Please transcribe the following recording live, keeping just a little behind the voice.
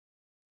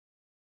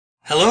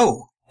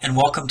Hello, and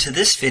welcome to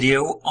this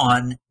video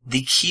on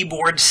the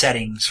keyboard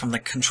settings from the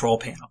control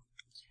panel.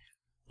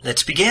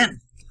 Let's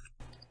begin.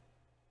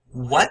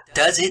 What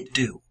does it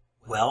do?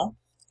 Well,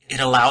 it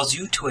allows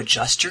you to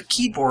adjust your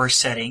keyboard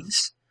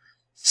settings,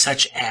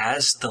 such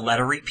as the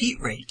letter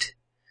repeat rate.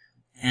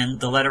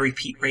 And the letter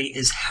repeat rate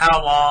is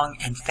how long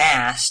and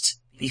fast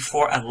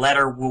before a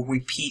letter will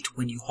repeat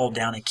when you hold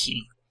down a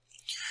key.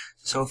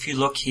 So if you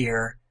look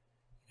here,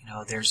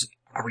 there's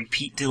a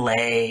repeat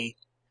delay,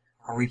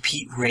 a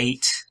repeat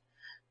rate,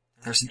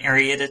 there's an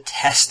area to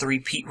test the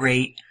repeat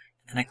rate,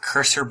 and a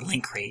cursor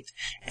blink rate.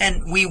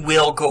 And we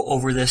will go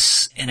over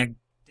this in a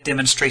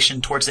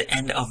demonstration towards the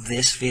end of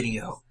this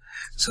video,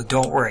 so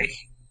don't worry.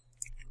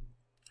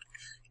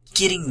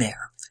 Getting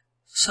there.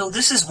 So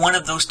this is one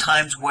of those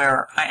times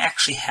where I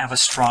actually have a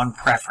strong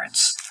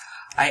preference.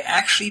 I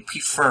actually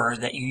prefer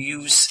that you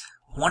use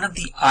one of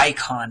the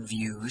icon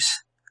views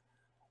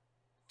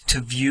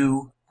to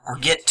view or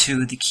get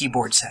to the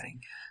keyboard setting.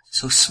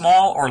 So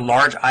small or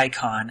large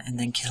icon and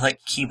then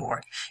click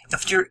keyboard.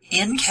 If you're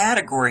in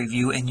category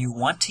view and you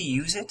want to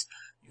use it,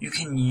 you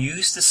can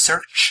use the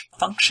search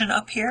function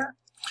up here.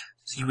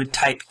 So you would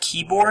type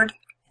keyboard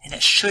and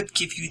it should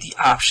give you the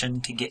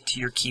option to get to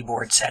your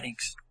keyboard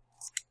settings.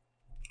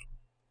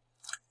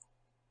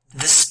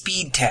 The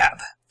speed tab.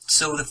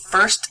 So the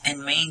first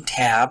and main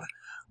tab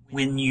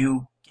when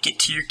you get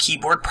to your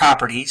keyboard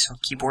properties or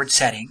keyboard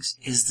settings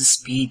is the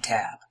speed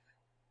tab.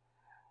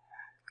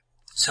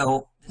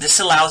 So this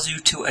allows you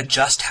to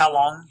adjust how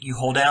long you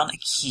hold down a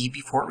key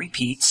before it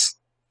repeats.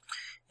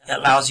 It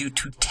allows you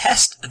to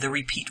test the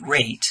repeat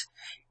rate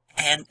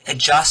and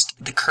adjust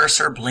the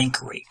cursor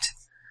blink rate.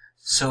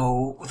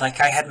 So,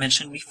 like I had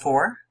mentioned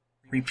before,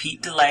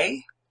 repeat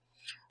delay,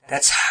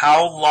 that's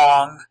how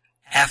long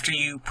after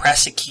you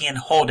press a key and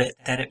hold it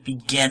that it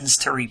begins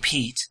to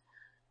repeat.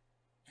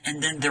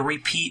 And then the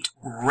repeat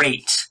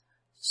rate.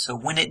 So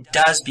when it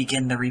does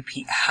begin to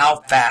repeat,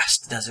 how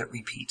fast does it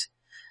repeat?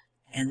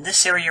 In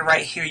this area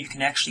right here, you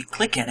can actually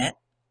click in it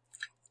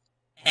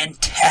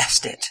and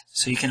test it.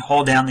 So you can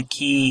hold down the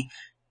key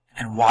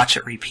and watch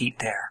it repeat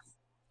there.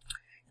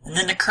 And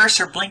then the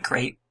cursor blink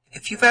rate.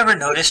 If you've ever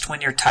noticed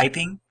when you're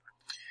typing,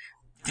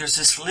 there's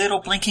this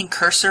little blinking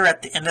cursor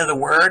at the end of the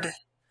word.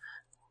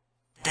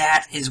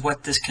 That is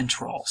what this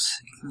controls.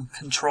 It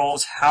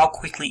controls how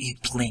quickly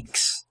it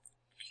blinks.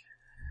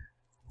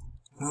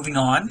 Moving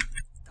on,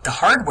 the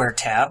hardware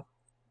tab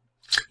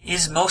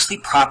is mostly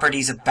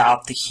properties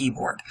about the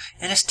keyboard,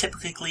 and is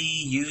typically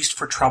used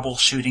for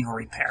troubleshooting or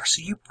repair,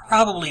 so you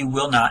probably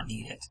will not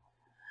need it.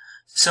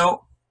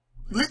 So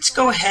let's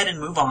go ahead and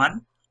move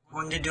on. I'm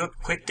going to do a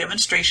quick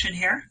demonstration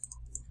here.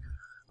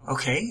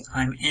 Okay,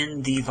 I'm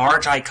in the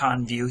large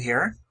icon view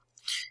here,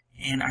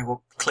 and I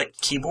will click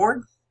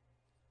keyboard,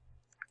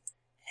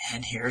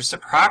 and here's the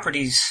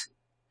properties.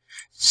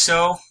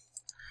 So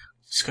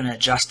just going to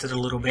adjust it a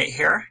little bit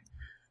here.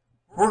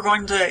 We're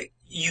going to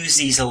use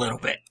these a little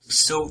bit.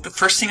 So the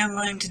first thing I'm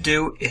going to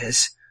do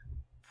is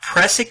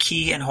press a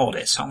key and hold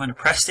it. So I'm going to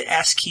press the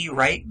S key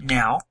right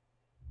now.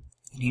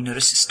 And you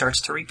notice it starts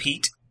to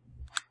repeat.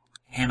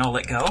 And I'll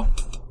let go.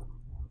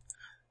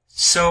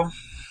 So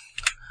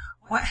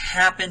what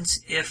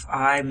happens if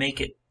I make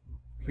it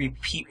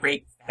repeat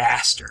rate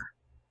faster?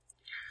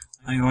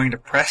 I'm going to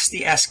press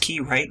the S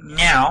key right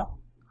now.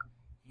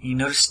 And you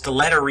notice the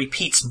letter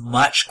repeats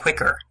much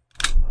quicker.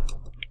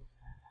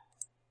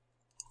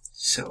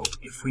 So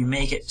if we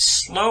make it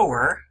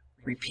slower,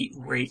 repeat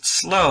rate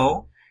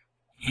slow,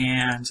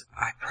 and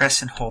I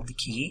press and hold the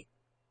key,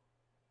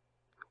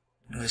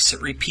 notice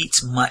it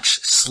repeats much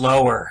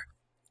slower.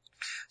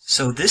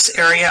 So this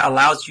area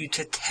allows you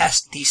to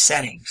test these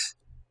settings.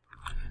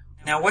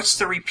 Now what's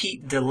the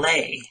repeat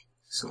delay?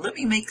 So let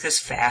me make this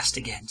fast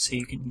again so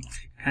you can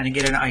kind of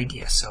get an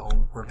idea.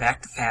 So we're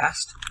back to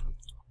fast.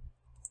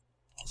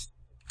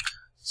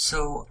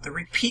 So the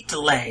repeat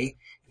delay,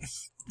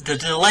 the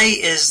delay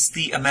is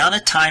the amount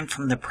of time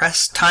from the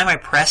time I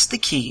press the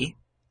key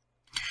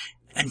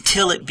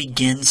until it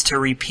begins to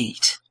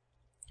repeat.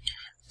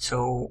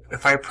 So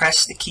if I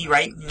press the key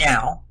right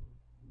now,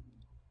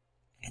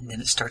 and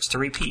then it starts to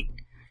repeat.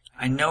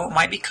 I know it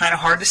might be kind of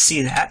hard to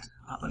see that.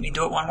 Let me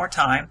do it one more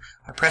time.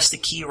 I press the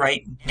key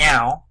right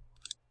now,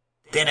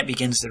 then it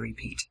begins to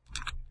repeat.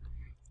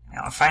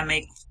 Now if I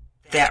make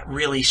that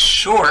really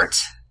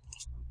short,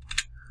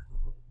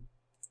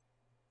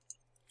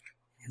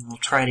 and we'll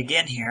try it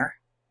again here.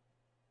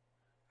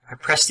 I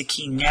press the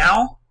key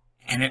now,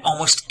 and it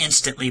almost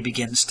instantly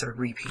begins to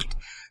repeat.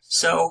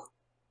 So,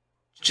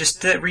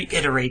 just to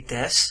reiterate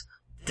this,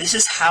 this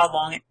is how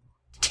long it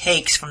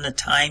takes from the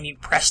time you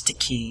press the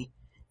key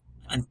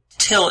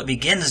until it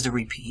begins to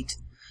repeat,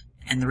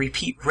 and the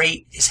repeat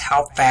rate is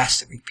how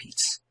fast it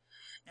repeats.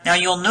 Now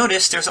you'll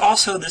notice there's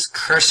also this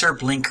cursor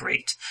blink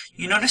rate.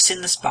 You notice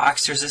in this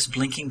box there's this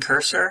blinking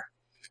cursor?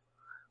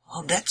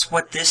 Well, that's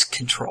what this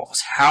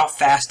controls, how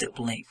fast it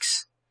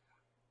blinks.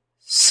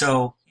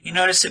 So, you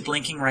notice it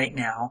blinking right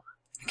now.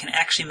 I can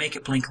actually make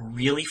it blink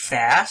really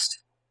fast.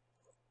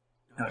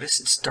 Notice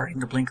it's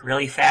starting to blink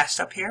really fast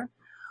up here.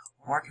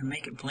 or I can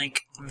make it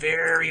blink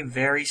very,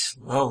 very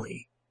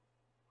slowly.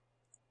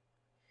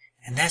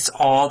 And that's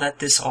all that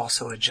this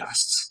also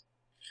adjusts.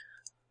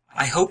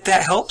 I hope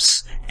that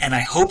helps, and I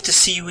hope to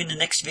see you in the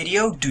next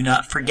video. Do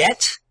not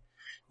forget,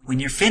 when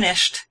you're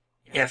finished,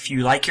 if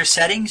you like your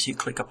settings, you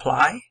click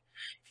Apply.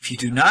 If you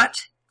do not,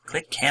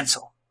 click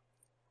Cancel.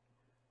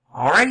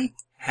 Alrighty,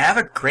 have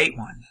a great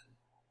one.